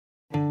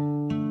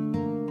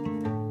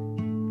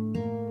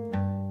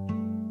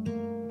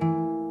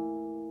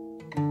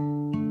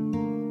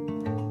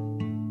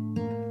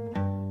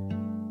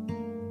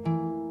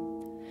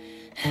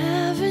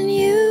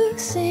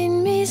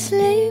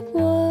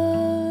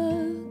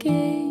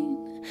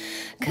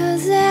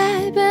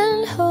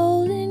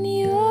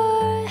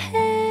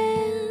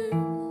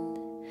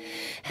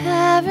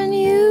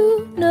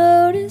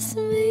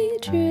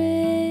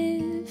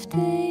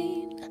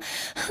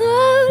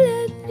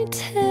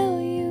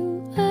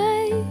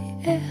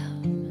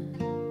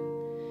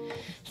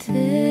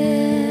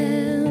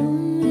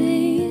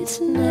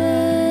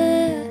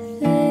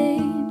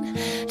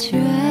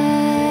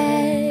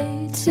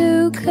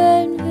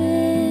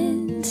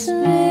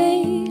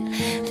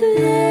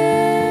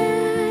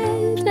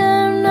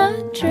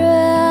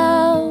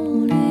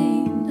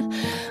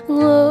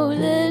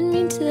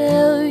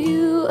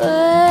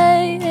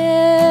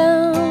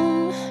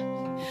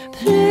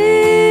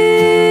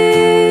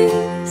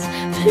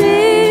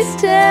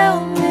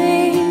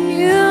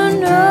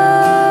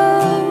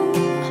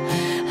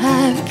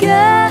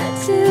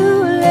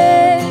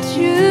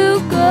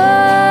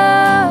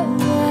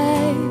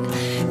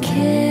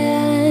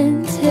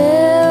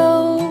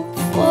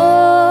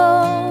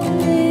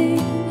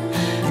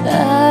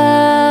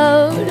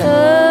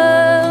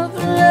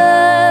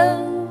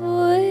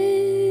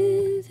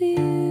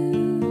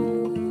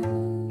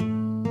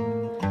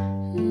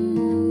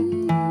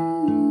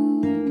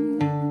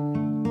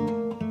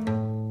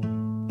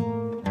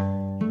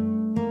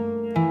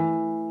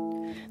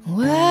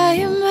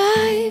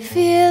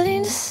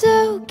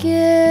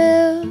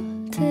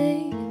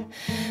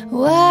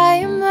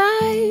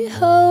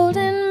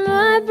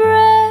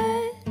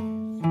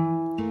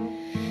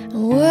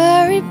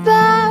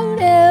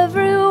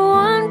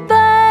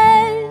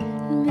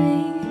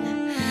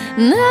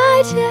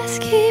I just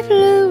keep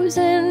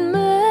losing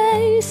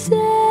myself.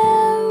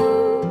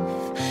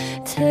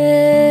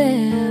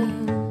 Tell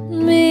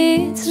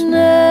me it's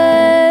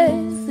nothing.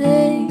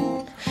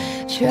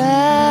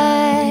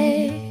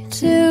 Try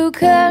to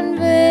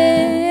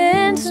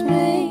convince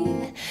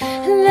me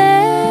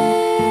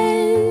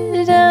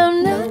that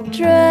I'm not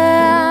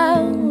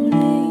drowning.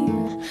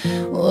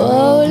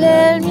 Oh,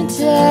 let me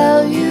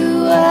tell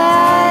you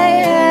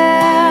I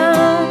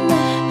am.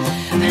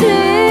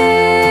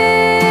 Please,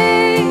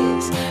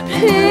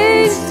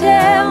 please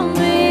tell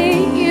me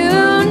you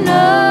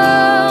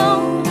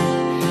know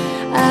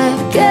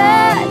I've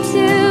got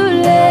to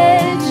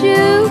let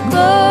you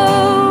go.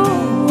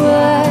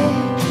 I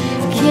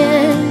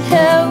can't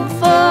help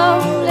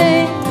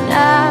falling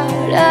out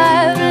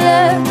of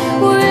love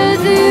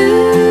with you.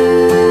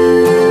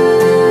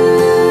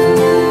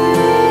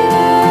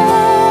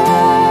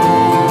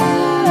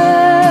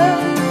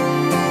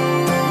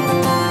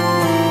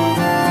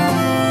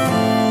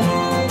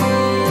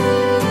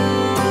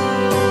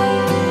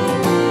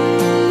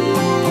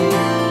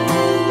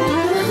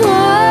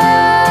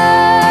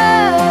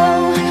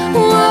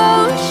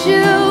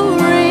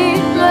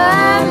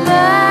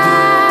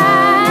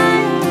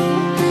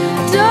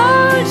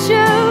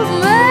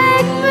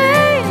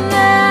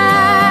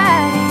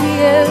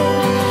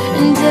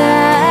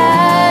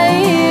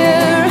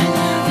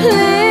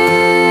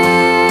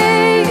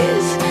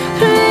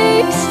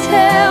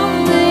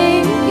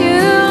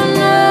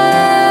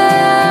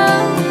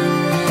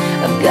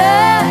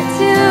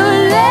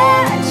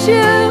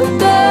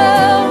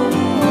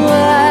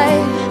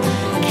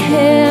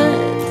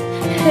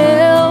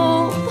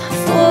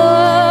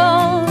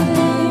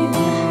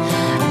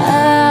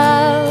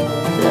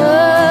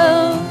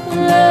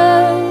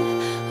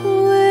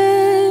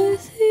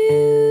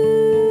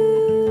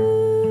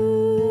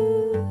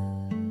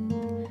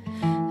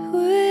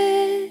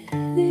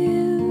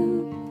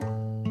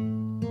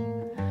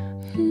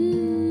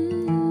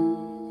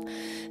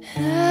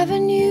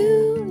 Haven't you